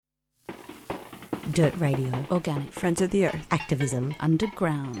Dirt Radio. Organic. Friends of the Earth. Activism.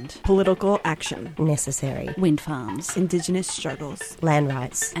 Underground. Political action. Necessary. Wind farms. Indigenous struggles. Land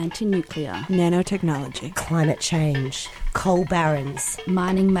rights. Anti-nuclear. Nanotechnology. Climate change. Coal barons.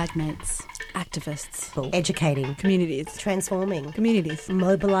 Mining magnates. Activists. Educating. Communities. Transforming. Communities.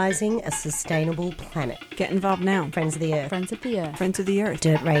 Mobilising a sustainable planet. Get involved now. Friends of the Earth. Friends of the Earth. Friends of the Earth.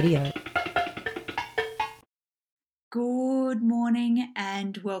 Dirt Radio. Good morning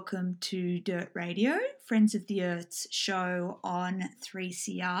and welcome to Dirt Radio, Friends of the Earth's show on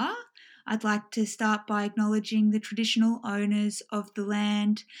 3CR. I'd like to start by acknowledging the traditional owners of the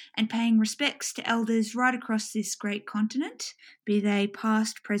land and paying respects to elders right across this great continent, be they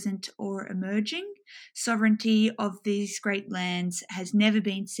past, present or emerging. Sovereignty of these great lands has never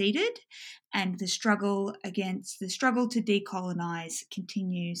been ceded, and the struggle to decolonise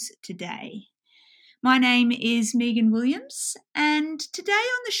continues today. My name is Megan Williams, and today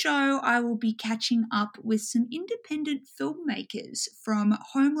on the show I will be catching up with some independent filmmakers from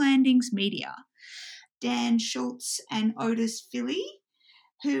Homelandings Media, Dan Schultz and Otis Philly,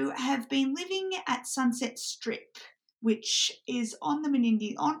 who have been living at Sunset Strip, which is on the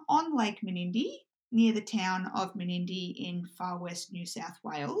Menindee, on Lake Menindee, near the town of Menindee in far west New South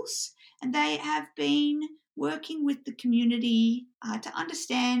Wales, and they have been working with the community to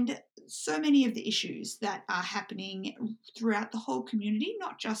understand so many of the issues that are happening throughout the whole community,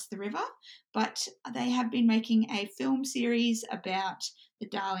 not just the river, but they have been making a film series about the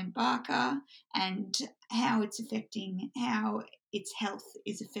Darling Barker and how its health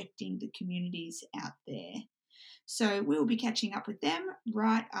is affecting the communities out there. So we'll be catching up with them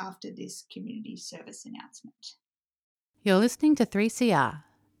right after this community service announcement. You're listening to 3CR.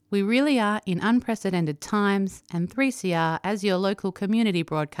 We really are in unprecedented times, and 3CR, as your local community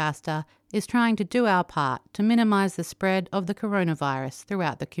broadcaster, is trying to do our part to minimise the spread of the coronavirus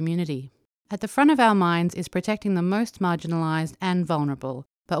throughout the community. At the front of our minds is protecting the most marginalised and vulnerable,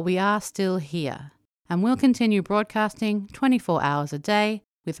 but we are still here, and we'll continue broadcasting 24 hours a day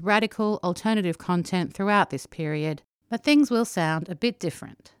with radical alternative content throughout this period, but things will sound a bit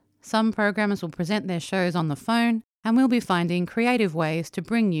different. Some programmers will present their shows on the phone, and we'll be finding creative ways to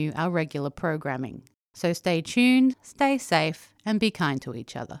bring you our regular programming. So stay tuned, stay safe, and be kind to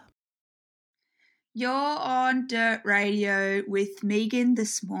each other. You're on Dirt Radio with Megan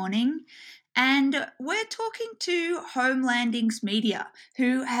this morning, and we're talking to Homelandings Media,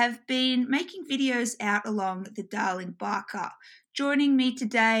 who have been making videos out along the Darling Barker. Joining me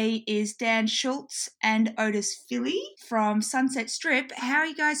today is Dan Schultz and Otis Philly from Sunset Strip. How are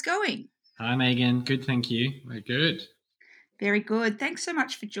you guys going? Hi, Megan. Good, thank you. We're good. Very good. Thanks so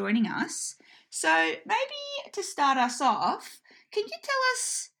much for joining us. So maybe to start us off, can you tell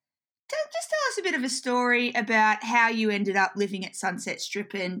us a bit of a story about how you ended up living at Sunset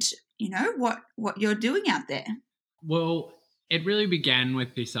Strip and, what you're doing out there? Well, it really began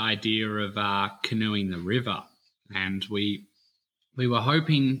with this idea of canoeing the river. And we were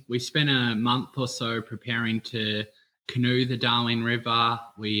hoping, we spent a month or so preparing to canoe the Darling River.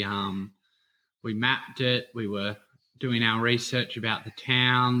 We mapped it. We were doing our research about the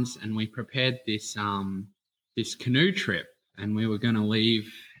towns, and we prepared this canoe trip. And we were going to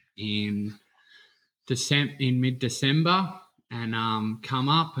leave in mid-December and come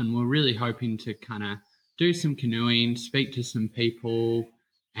up. And we're really hoping to kind of do some canoeing, speak to some people,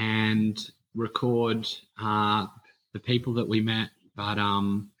 and record the people that we met, but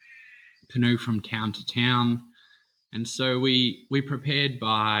canoe from town to town. And so we prepared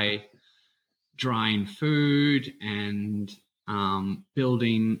by drying food and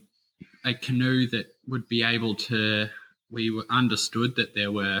building a canoe that would be able to. We understood that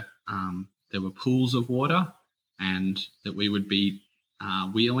there were pools of water, and that we would be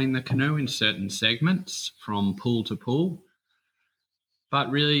wheeling the canoe in certain segments from pool to pool. But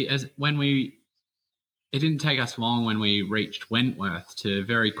really, it didn't take us long when we reached Wentworth to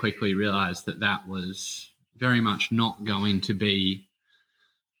very quickly realise that was very much not going to be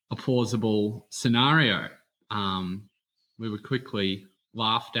a plausible scenario. We were quickly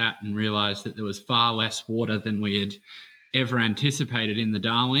laughed at and realised that there was far less water than we had ever anticipated in the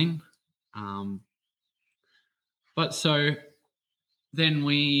Darling. But so then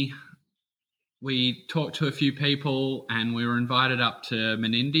we talked to a few people, and we were invited up to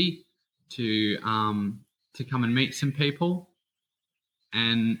Menindee to come and meet some people.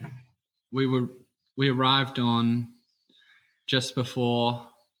 And we arrived on just before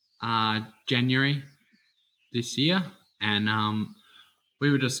January this year, and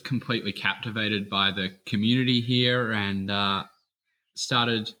we were just completely captivated by the community here, and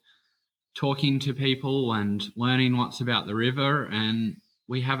started talking to people and learning what's about the river. And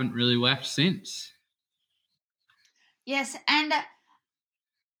we haven't really left since. Yes, and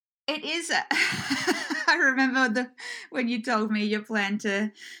it is. I remember when you told me your plan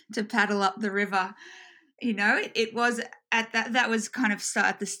to paddle up the river. You know, it was at that was kind of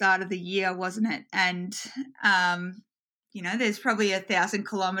at the start of the year, wasn't it? And you know, there's probably 1,000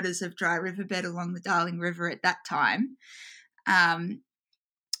 kilometres of dry riverbed along the Darling River at that time.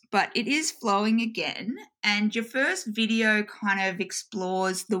 But it is flowing again, and your first video kind of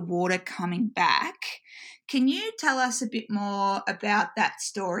explores the water coming back. Can you tell us a bit more about that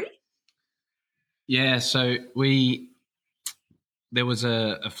story? Yeah, so there was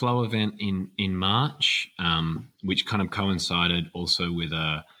a flow event in March, which kind of coincided also with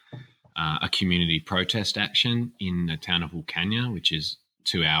a community protest action in the town of Wilcannia, which is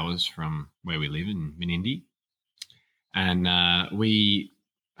 2 hours from where we live in Menindee. And we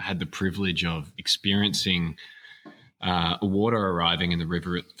had the privilege of experiencing water arriving in the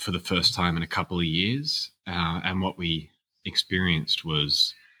river for the first time in a couple of years. And what we experienced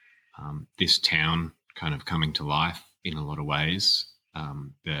was this town kind of coming to life in a lot of ways.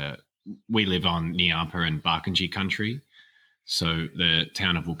 We live on Niapa and Barkindji country. So the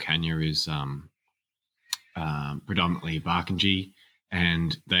town of Wilcannia is predominantly Barkindji,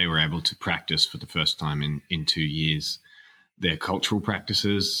 and they were able to practice for the first time in 2 years their cultural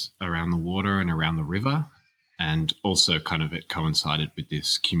practices around the water and around the river. And also kind of it coincided with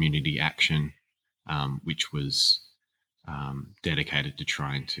this community action, which was dedicated to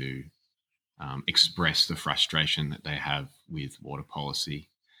trying to express the frustration that they have with water policy.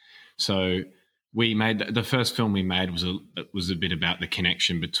 So we made the first film we made was a bit about the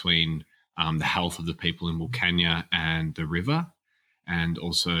connection between the health of the people in Wilcannia and the river, and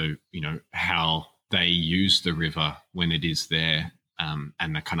also, you know, how they use the river when it is there,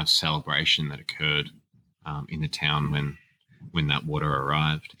 and the kind of celebration that occurred in the town when that water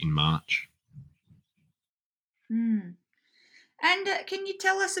arrived in March. Mm. And can you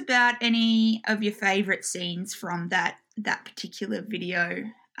tell us about any of your favourite scenes from that particular video?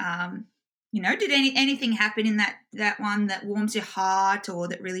 You know, did anything happen in that one that warms your heart or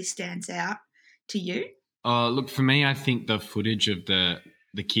that really stands out to you? Look, for me, I think the footage of the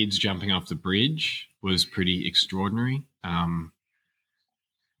kids jumping off the bridge was pretty extraordinary.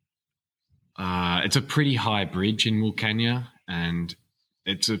 It's a pretty high bridge in Wilcannia, and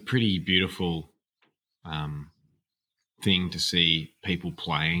it's a pretty beautiful thing to see people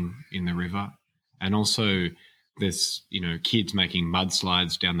playing in the river. And also there's, you know, kids making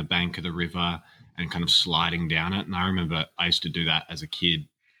mudslides down the bank of the river and kind of sliding down it. And I remember I used to do that as a kid,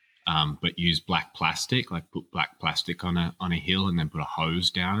 but use black plastic, like put black plastic on a hill and then put a hose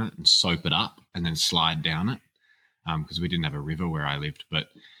down it and soap it up and then slide down it, because we didn't have a river where I lived. But,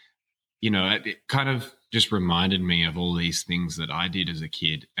 you know, it kind of just reminded me of all these things that I did as a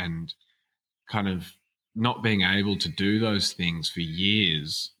kid, and kind of not being able to do those things for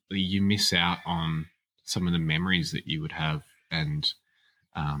years, you miss out on some of the memories that you would have, and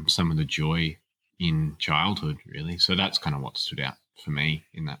some of the joy in childhood, really. So that's kind of what stood out for me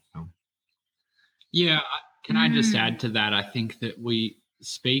in that film. Yeah, can I just add to that? I think that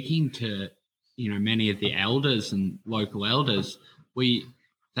speaking to, you know, many of the elders and local elders, we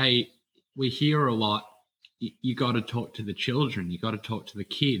hear a lot. You got to talk to the children. You got to talk to the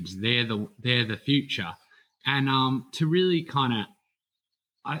kids. They're the future. And to really kind of,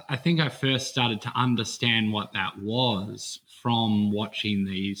 I think I first started to understand what that was from watching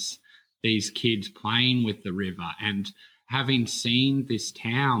these kids playing with the river, and having seen this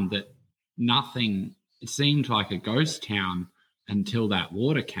town that it seemed like a ghost town until that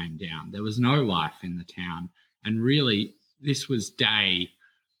water came down. There was no life in the town. And really, this was day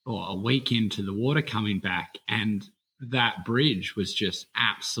or a week into the water coming back, and that bridge was just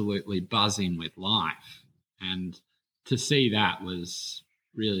absolutely buzzing with life. And to see that was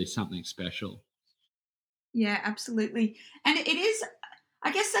really something special. Yeah, absolutely. And it is,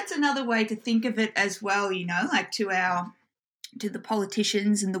 I guess that's another way to think of it as well, you know, like to the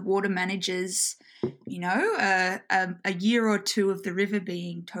politicians and the water managers, you know, a year or two of the river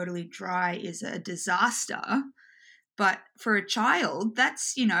being totally dry is a disaster. But for a child,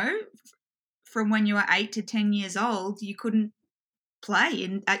 that's, you know, from when you were 8 to 10 years old, you couldn't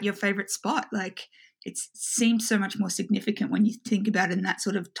play at your favorite spot. Like, it seems so much more significant when you think about it in that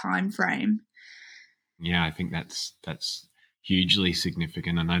sort of time frame. Yeah, I think that's hugely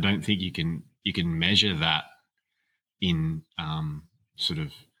significant, and I don't think you can measure that in sort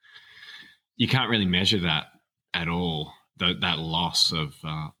of, you can't really measure that at all. That loss of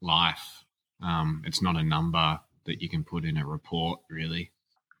life. It's not a number that you can put in a report, really.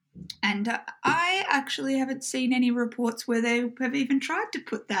 And I actually haven't seen any reports where they have even tried to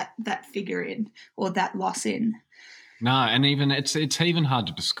put that figure in or that loss in. No, and even it's even hard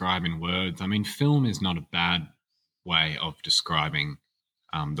to describe in words. I mean, film is not a bad way of describing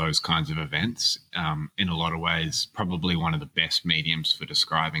those kinds of events. In a lot of ways, probably one of the best mediums for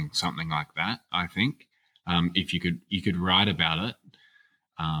describing something like that, I think. If you could write about it.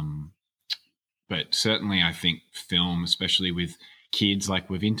 But certainly I think film, especially with kids, like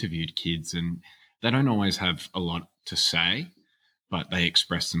we've interviewed kids and they don't always have a lot to say, but they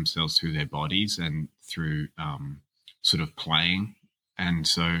express themselves through their bodies and through sort of playing. And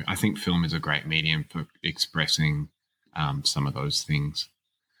so I think film is a great medium for expressing some of those things.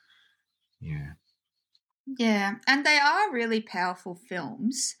 Yeah. Yeah, and they are really powerful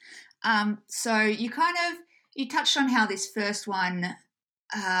films. So you touched on how this first one,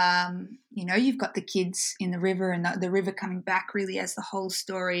 you've got the kids in the river and the river coming back really as the whole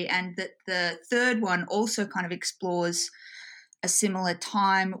story, and that the third one also kind of explores a similar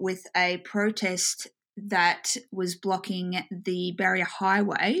time with a protest that was blocking the Barrier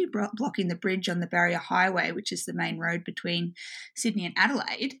Highway, blocking the bridge on the Barrier Highway, which is the main road between Sydney and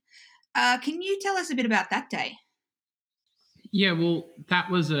Adelaide. Can you tell us a bit about that day? Yeah, well, that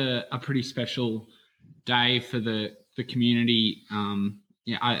was a pretty special day for the community.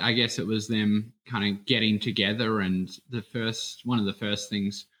 I guess it was them kind of getting together, and one of the first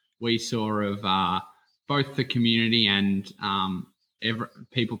things we saw of both the community and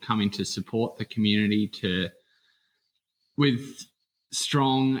people coming to support the community with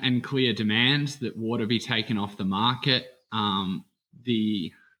strong and clear demands that water be taken off the market.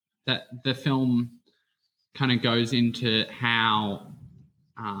 The film kind of goes into how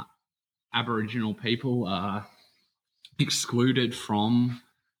Aboriginal people are excluded from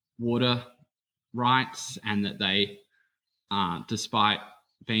water rights, and that they, despite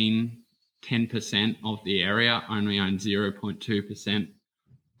being 10% of the area, only own 0.2%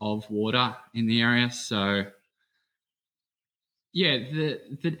 of water in the area. So, yeah,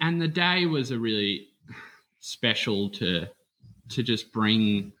 the day was a really special to just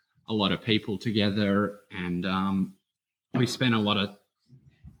bring a lot of people together, and we spent a lot of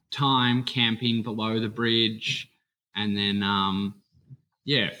time camping below the bridge, and then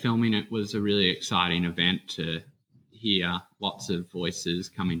filming it was a really exciting event to hear lots of voices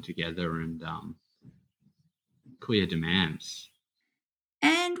coming together and clear demands.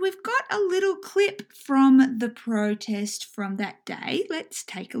 And we've got a little clip from the protest from that day. Let's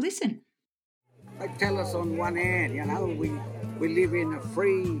take a listen. They tell us on one hand, we live in a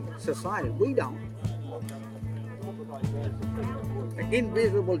free society. We don't. The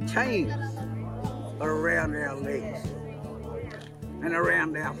invisible chains are around our legs and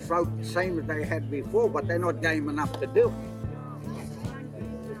around our throat, the same as they had before, but they're not game enough to do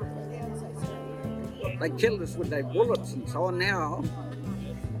it. They killed us with their bullets and so on. Now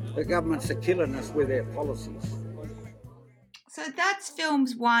the governments are killing us with their policies. So that's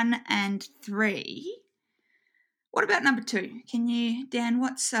films 1 and 3. What about number 2? Can you, Dan?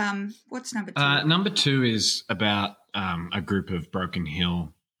 What's number 2? Number 2 is about a group of Broken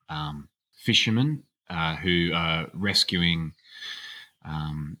Hill fishermen who are rescuing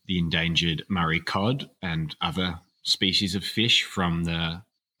the endangered Murray cod and other species of fish from the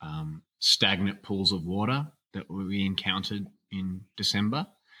stagnant pools of water that we encountered in December.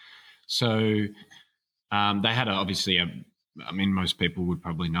 So they had most people would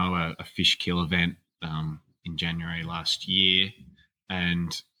probably know a fish kill event in January last year,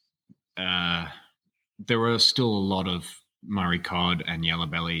 and there were still a lot of Murray cod and yellow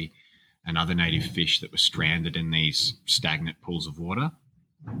belly and other native fish that were stranded in these stagnant pools of water,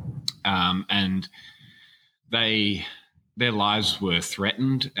 and their lives were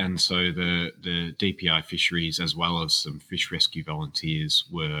threatened, and so the DPI fisheries, as well as some fish rescue volunteers,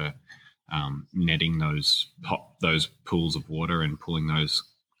 were netting those pools of water and pulling those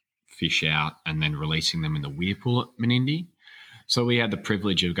fish out and then releasing them in the weir pool at Menindee. So we had the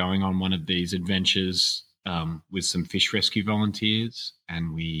privilege of going on one of these adventures with some fish rescue volunteers,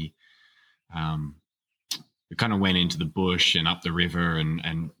 and we kind of went into the bush and up the river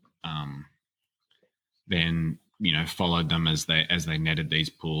and then followed them as they netted these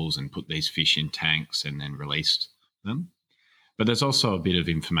pools and put these fish in tanks and then released them. But there's also a bit of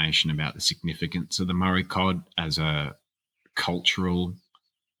information about the significance of the Murray cod as a cultural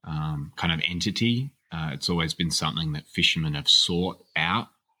kind of entity. It's always been something that fishermen have sought out,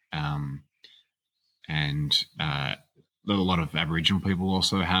 and a lot of Aboriginal people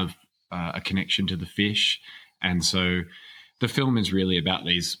also have a connection to the fish. And so the film is really about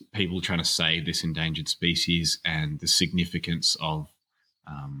these people trying to save this endangered species and the significance of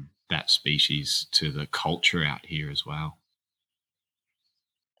that species to the culture out here as well.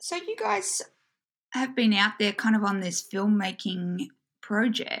 So you guys have been out there kind of on this filmmaking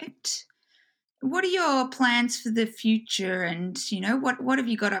project. What are your plans for the future, and what have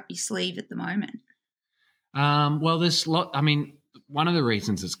you got up your sleeve at the moment? Well, there's a lot. I mean, one of the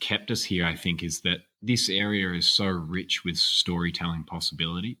reasons it's kept us here, I think, is that this area is so rich with storytelling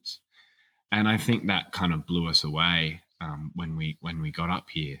possibilities, and I think that kind of blew us away when we got up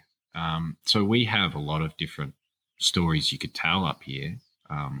here. So we have a lot of different stories you could tell up here,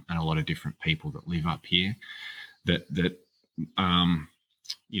 and a lot of different people that live up here that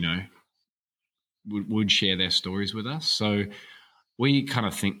would share their stories with us. So we kind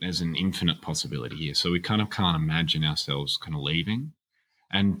of think there's an infinite possibility here. So we kind of can't imagine ourselves kind of leaving.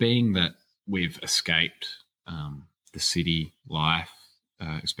 And being that we've escaped the city life,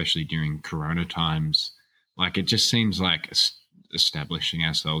 especially during Corona times, like it just seems like establishing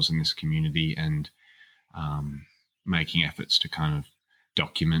ourselves in this community and making efforts to kind of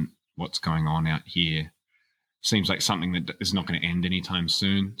document what's going on out here seems like something that is not going to end anytime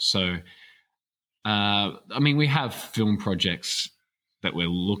soon. So, I mean, we have film projects that we're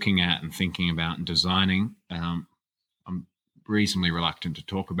looking at and thinking about and designing. I'm reasonably reluctant to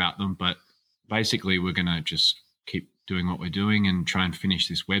talk about them, but basically we're going to just keep doing what we're doing and try and finish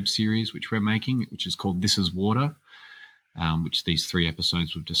this web series which we're making, which is called This Is Water, which these 3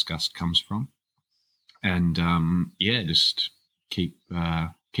 episodes we've discussed comes from. And, just keep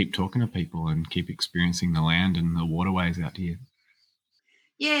talking to people and keep experiencing the land and the waterways out here.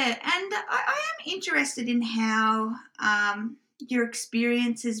 Yeah, and I am interested in how your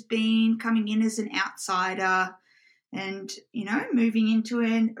experience has been coming in as an outsider and, moving into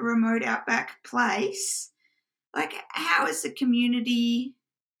a remote outback place. Like, how has the community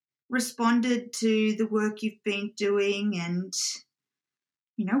responded to the work you've been doing, and,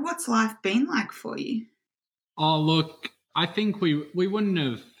 what's life been like for you? Oh, look, I think we wouldn't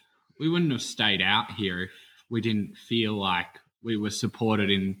have stayed out here if we didn't feel like we were supported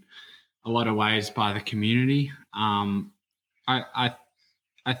in a lot of ways by the community. I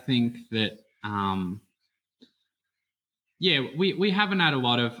think that we haven't had a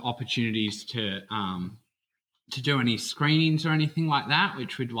lot of opportunities to do any screenings or anything like that,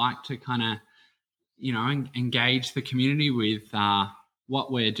 which we'd like to kind of engage the community with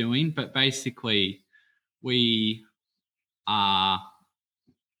what we're doing. But basically, we are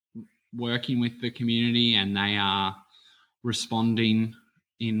working with the community, and they are responding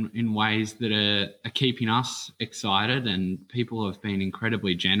in ways that are keeping us excited, and people have been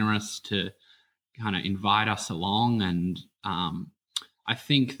incredibly generous to kind of invite us along. And I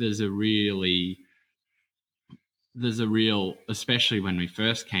think there's a real, especially when we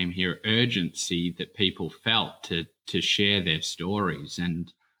first came here, urgency that people felt to share their stories.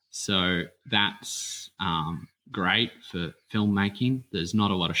 And so that's great for filmmaking. There's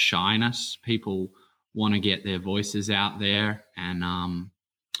not a lot of shyness. People want to get their voices out there, and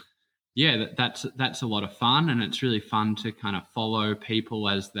that's a lot of fun. And it's really fun to kind of follow people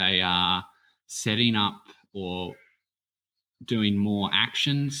as they are setting up or doing more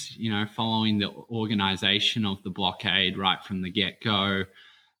actions, following the organization of the blockade right from the get-go,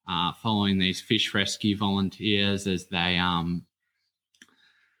 following these fish rescue volunteers as they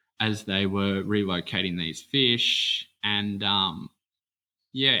were relocating these fish. And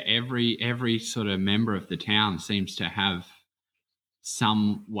every sort of member of the town seems to have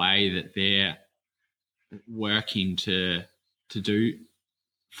some way that they're working to do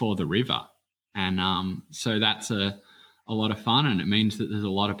for the river. And so that's a lot of fun, and it means that there's a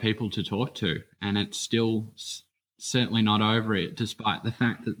lot of people to talk to, and it's still certainly not over it, despite the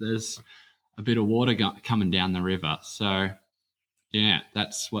fact that there's a bit of water coming down the river. So yeah,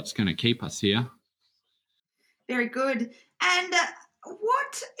 that's what's going to keep us here. Very good. And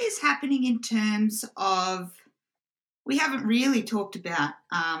what is happening in terms of, we haven't really talked about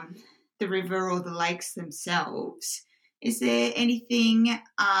the river or the lakes themselves. Is there anything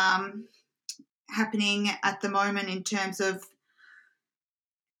happening at the moment in terms of,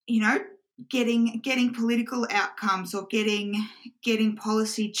 getting political outcomes or getting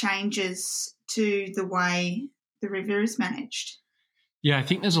policy changes to the way the river is managed? Yeah, I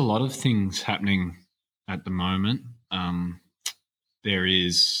think there's a lot of things happening at the moment. There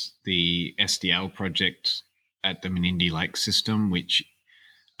is the SDL project at the Menindee Lake system, which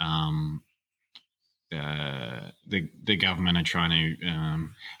the government are trying to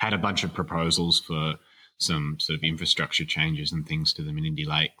had a bunch of proposals for some sort of infrastructure changes and things to the Menindee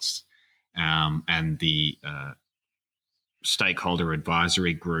Lakes, and the stakeholder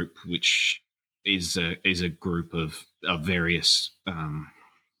advisory group, which is a group of various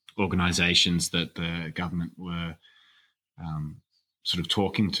organisations that the government were sort of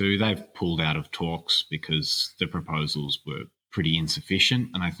talking to, they've pulled out of talks because the proposals were pretty insufficient.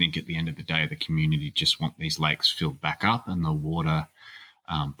 And I think at the end of the day, the community just want these lakes filled back up and the water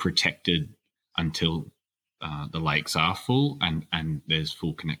protected until the lakes are full and there's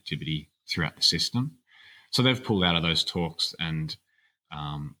full connectivity throughout the system. So they've pulled out of those talks, and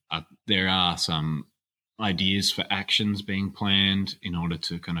there are some ideas for actions being planned in order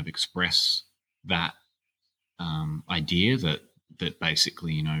to kind of express that idea that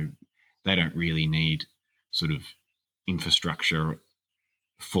basically, you know, they don't really need sort of infrastructure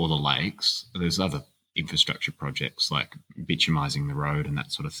for the lakes. There's other infrastructure projects like bitumizing the road and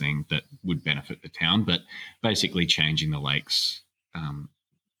that sort of thing that would benefit the town, but basically changing the lakes,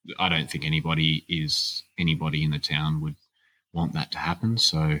 I don't think anybody in the town would want that to happen.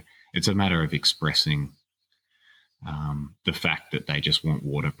 So it's a matter of expressing the fact that they just want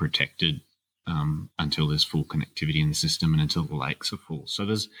water protected until there's full connectivity in the system and until the lakes are full. So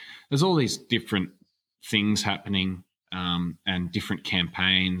there's all these different things happening and different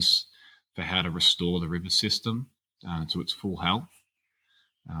campaigns for how to restore the river system to its full health.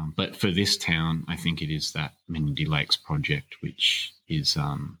 But for this town, I think it is that Menindee Lakes project, which is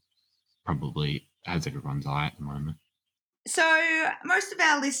probably has everyone's eye at the moment. So most of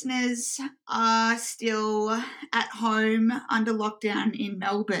our listeners are still at home under lockdown in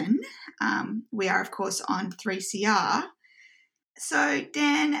Melbourne. We are, of course, on 3CR. So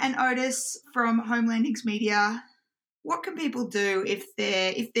Dan and Otis from Homelandings Media, what can people do if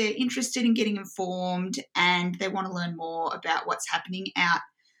they're interested in getting informed and they want to learn more about what's happening out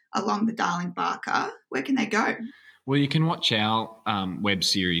along the Darling Barker? Where can they go? Well, you can watch our web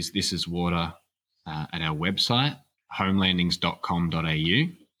series, This Is Water, at our website,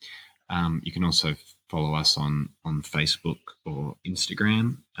 homelandings.com.au. You can also follow us on Facebook or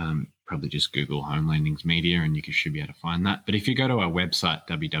Instagram. Probably just Google Homelandings Media and you should be able to find that. But if you go to our website,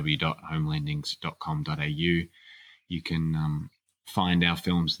 www.homelandings.com.au, you can find our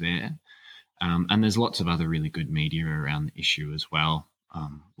films there. And there's lots of other really good media around the issue as well,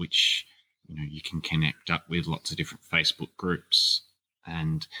 which you can connect up with, lots of different Facebook groups.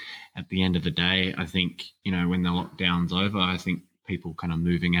 And at the end of the day, I think, when the lockdown's over, I think people kind of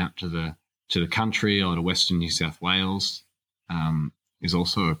moving out to the country or to Western New South Wales is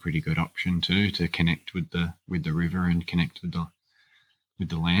also a pretty good option too, to connect with the river and connect with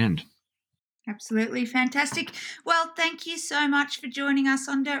the land. Absolutely fantastic. Well, thank you so much for joining us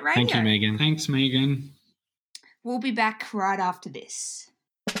on Dirt Radio. Thank you, Megan. Thanks, Megan. We'll be back right after this.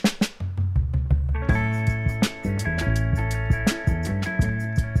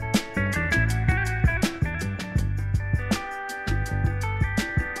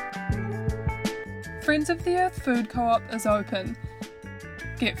 Friends of the Earth Food Co-op is open.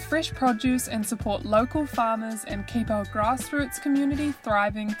 Get fresh produce and support local farmers and keep our grassroots community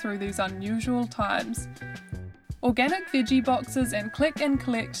thriving through these unusual times. Organic veggie boxes and click and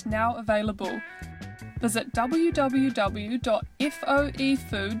collect now available. Visit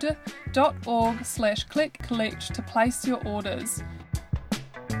www.foefood.org/click-collect to place your orders.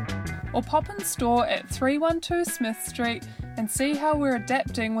 Or pop in store at 312 Smith Street and see how we're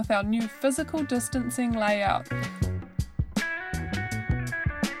adapting with our new physical distancing layout.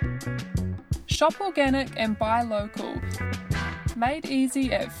 Shop organic and buy local. Made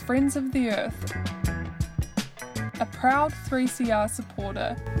easy at Friends of the Earth. A proud 3CR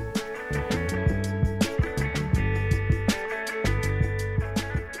supporter.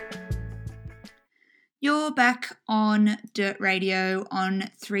 You're back on Dirt Radio on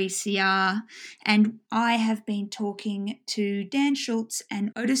 3CR, and I have been talking to Dan Schultz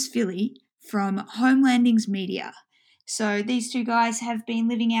and Otis Filley from Homelandings Media. So these two guys have been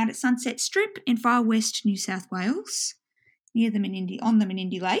living out at Sunset Strip in far west New South Wales, near the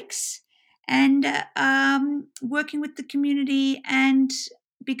Menindee Lakes, and working with the community and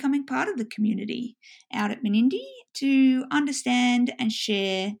becoming part of the community out at Menindee to understand and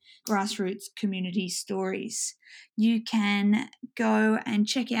share grassroots community stories. You can go and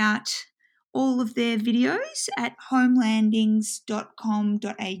check out all of their videos at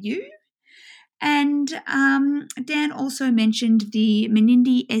homelandings.com.au. And Dan also mentioned the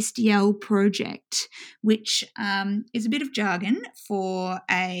Menindee SDL project, which is a bit of jargon for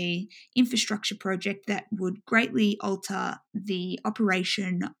a infrastructure project that would greatly alter the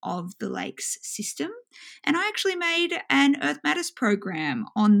operation of the lakes system. And I actually made an Earth Matters program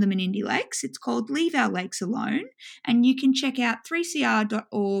on the Menindee Lakes. It's called Leave Our Lakes Alone, and you can check out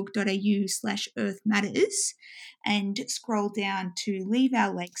 3cr.org.au/Earth Matters and scroll down to Leave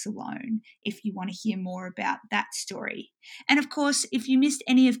Our Lakes Alone if you you want to hear more about that story. And of course, if you missed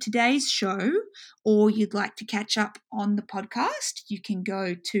any of today's show or you'd like to catch up on the podcast, you can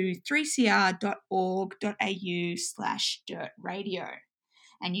go to 3cr.org.au/dirtradio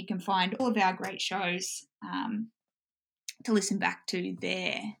and you can find all of our great shows to listen back to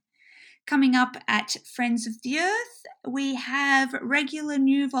there. Coming up at Friends of the Earth, we have regular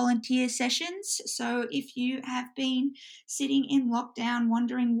new volunteer sessions. So if you have been sitting in lockdown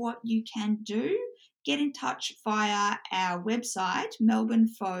wondering what you can do, get in touch via our website,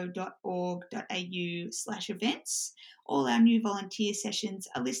 melbournefo.org.au/events. All our new volunteer sessions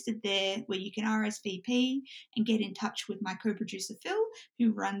are listed there where you can RSVP and get in touch with my co-producer Phil,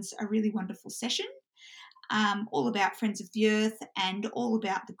 who runs a really wonderful session. All about Friends of the Earth and all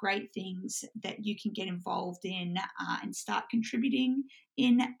about the great things that you can get involved in and start contributing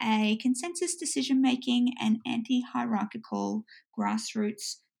in a consensus decision-making and anti-hierarchical,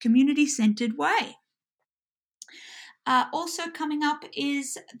 grassroots, community-centred way. Also coming up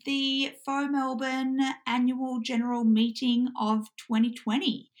is the FO Melbourne Annual General Meeting of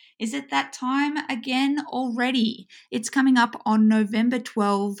 2020. Is it that time again already? It's coming up on November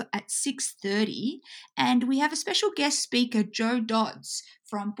 12 at 6:30, and we have a special guest speaker, Joe Dodds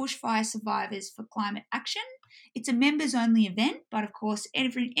from Bushfire Survivors for Climate Action. It's a members-only event, but of course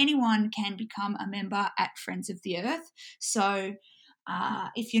anyone can become a member at Friends of the Earth. So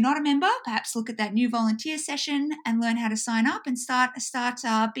if you're not a member, perhaps look at that new volunteer session and learn how to sign up and start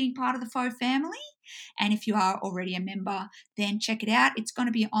being part of the FO family. And if you are already a member, then check it out. It's going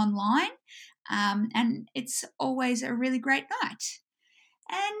to be online, and it's always a really great night.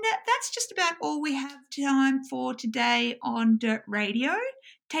 And that's just about all we have time for today on Dirt Radio.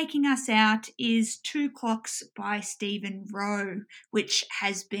 Taking us out is 2 Clocks by Stephen Rowe, which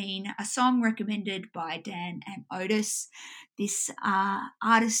has been a song recommended by Dan and Otis. This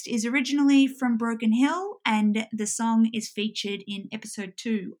artist is originally from Broken Hill, and the song is featured in episode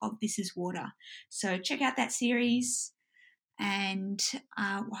 2 of This Is Water. So check out that series, and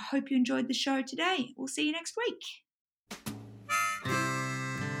I hope you enjoyed the show today. We'll see you next week.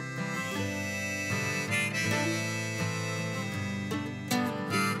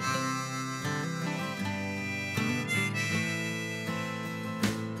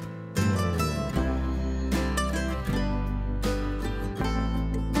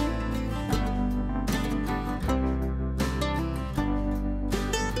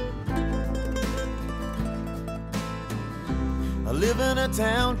 I live in a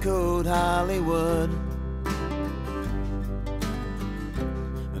town called Hollywood,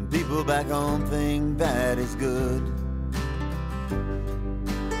 and people back home think that is good.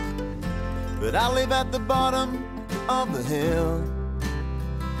 But I live at the bottom of the hill,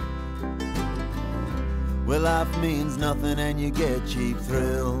 where life means nothing and you get cheap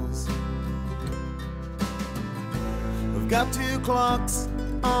thrills. I've got 2 clocks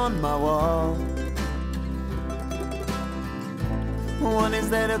on my wall. One is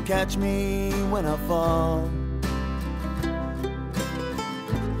there to catch me when I fall.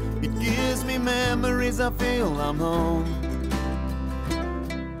 It gives me memories, I feel I'm home.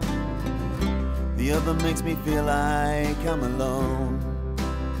 The other makes me feel like I'm alone.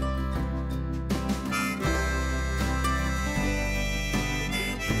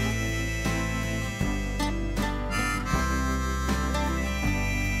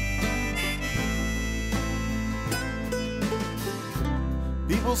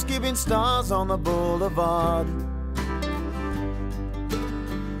 People skipping stars on the boulevard,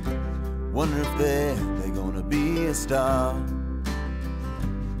 wonder if they're gonna be a star.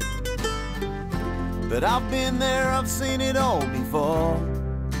 But I've been there, I've seen it all before.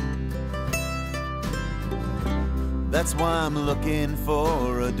 That's why I'm looking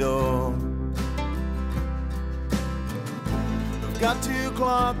for a door. I've got 2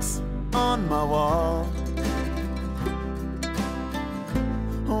 clocks on my wall.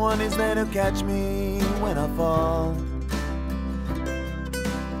 One is there to catch me when I fall.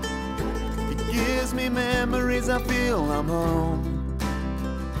 It gives me memories, I feel I'm home.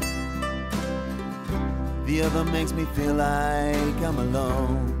 The other makes me feel like I'm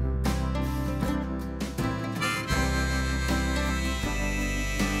alone.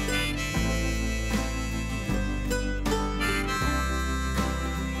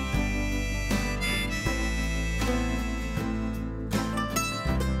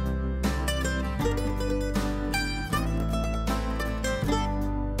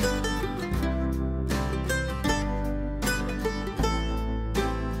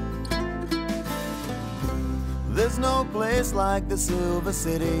 There's no place like the Silver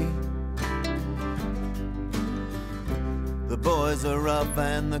City. The boys are rough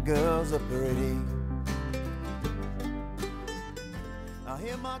and the girls are pretty. I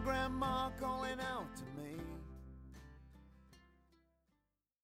hear my grandma calling out to me.